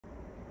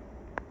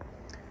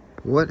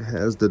What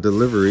has the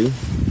delivery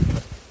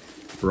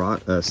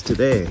brought us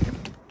today?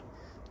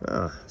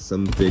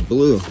 Some Big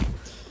Blue.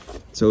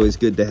 It's always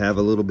good to have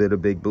a little bit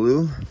of Big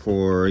Blue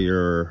for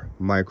your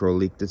micro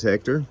leak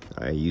detector.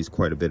 I use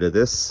quite a bit of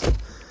this.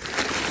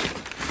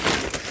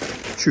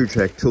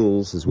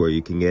 TruTechTools is where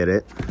you can get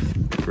it.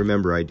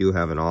 Remember, I do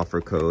have an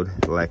offer code,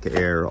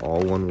 LECAIR,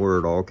 all one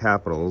word, all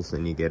capitals,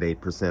 and you get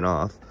 8%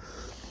 off.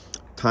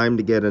 Time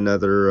to get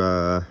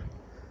another,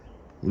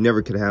 you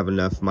never could have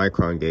enough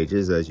micron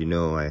gauges. As you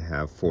know, I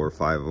have 4 or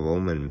 5 of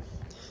them, and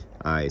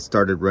I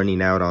started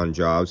running out on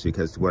jobs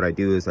because what I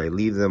do is I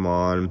leave them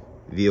on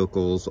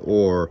vehicles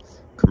or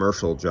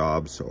commercial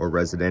jobs or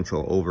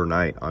residential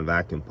overnight on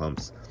vacuum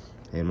pumps.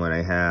 And when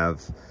I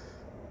have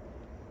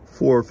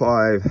 4 or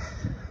 5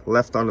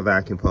 left on the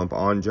vacuum pump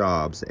on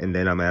jobs, and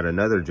then I'm at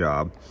another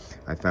job,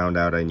 I found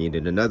out I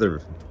needed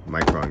another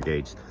micron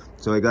gauge.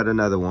 So I got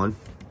another one.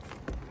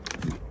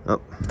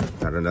 Oh,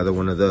 got another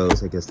one of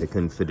those. I guess they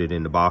couldn't fit it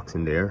in the box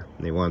in there.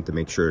 They wanted to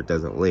make sure it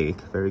doesn't leak.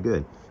 Very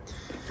good.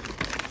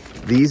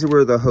 These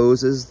were the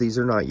hoses. These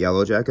are not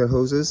Yellow Jacket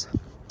hoses,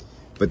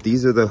 but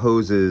these are the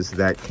hoses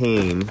that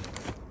came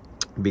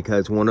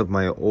because one of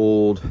my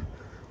old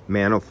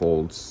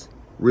manifolds,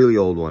 really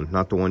old one,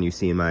 not the one you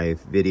see in my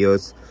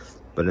videos,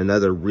 but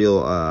another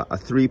real, a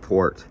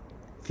 3-port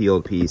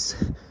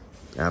FieldPiece,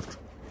 after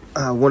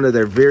one of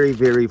their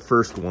very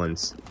first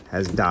ones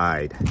has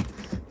died.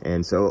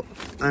 And so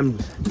I'm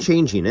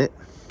changing it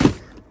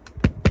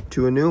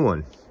to a new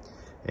one.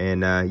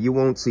 And you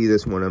won't see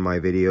this one in my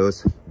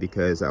videos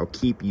because I'll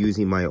keep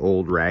using my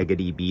old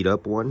raggedy beat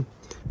up one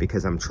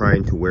because I'm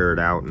trying to wear it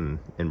out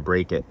and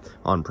break it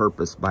on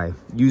purpose by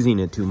using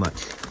it too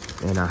much.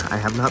 And I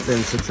have not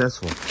been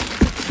successful.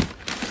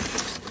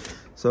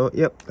 So,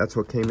 yep, that's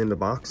what came in the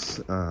box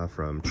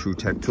from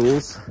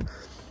TruTechTools.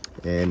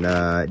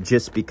 And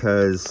just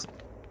because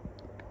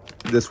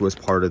this was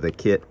part of the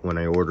kit when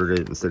I ordered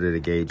it instead of the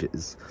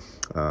gauges,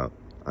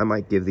 I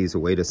might give these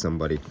away to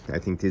somebody. I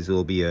think these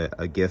will be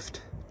a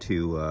gift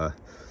to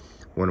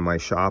one of my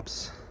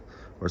shops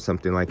or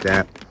something like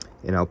that.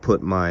 And I'll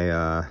put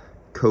my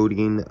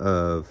coating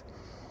of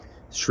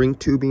shrink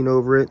tubing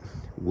over it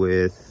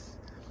with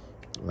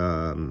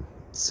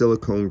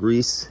silicone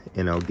grease,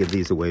 and I'll give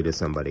these away to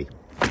somebody.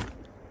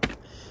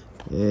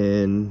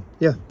 And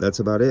yeah, that's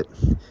about it.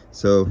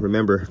 So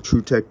remember,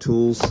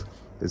 TruTechTools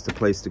is the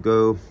place to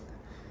go.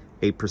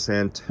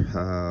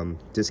 8%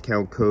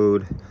 discount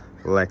code,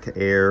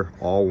 LECAIR,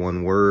 all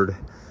one word.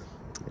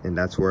 And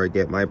that's where I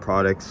get my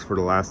products for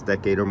the last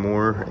decade or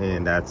more.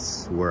 And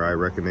that's where I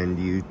recommend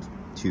you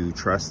to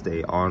trust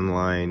a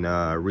online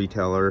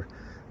retailer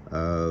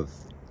of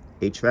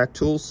HVAC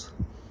tools,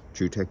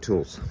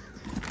 TruTechTools.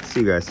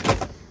 See you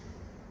guys.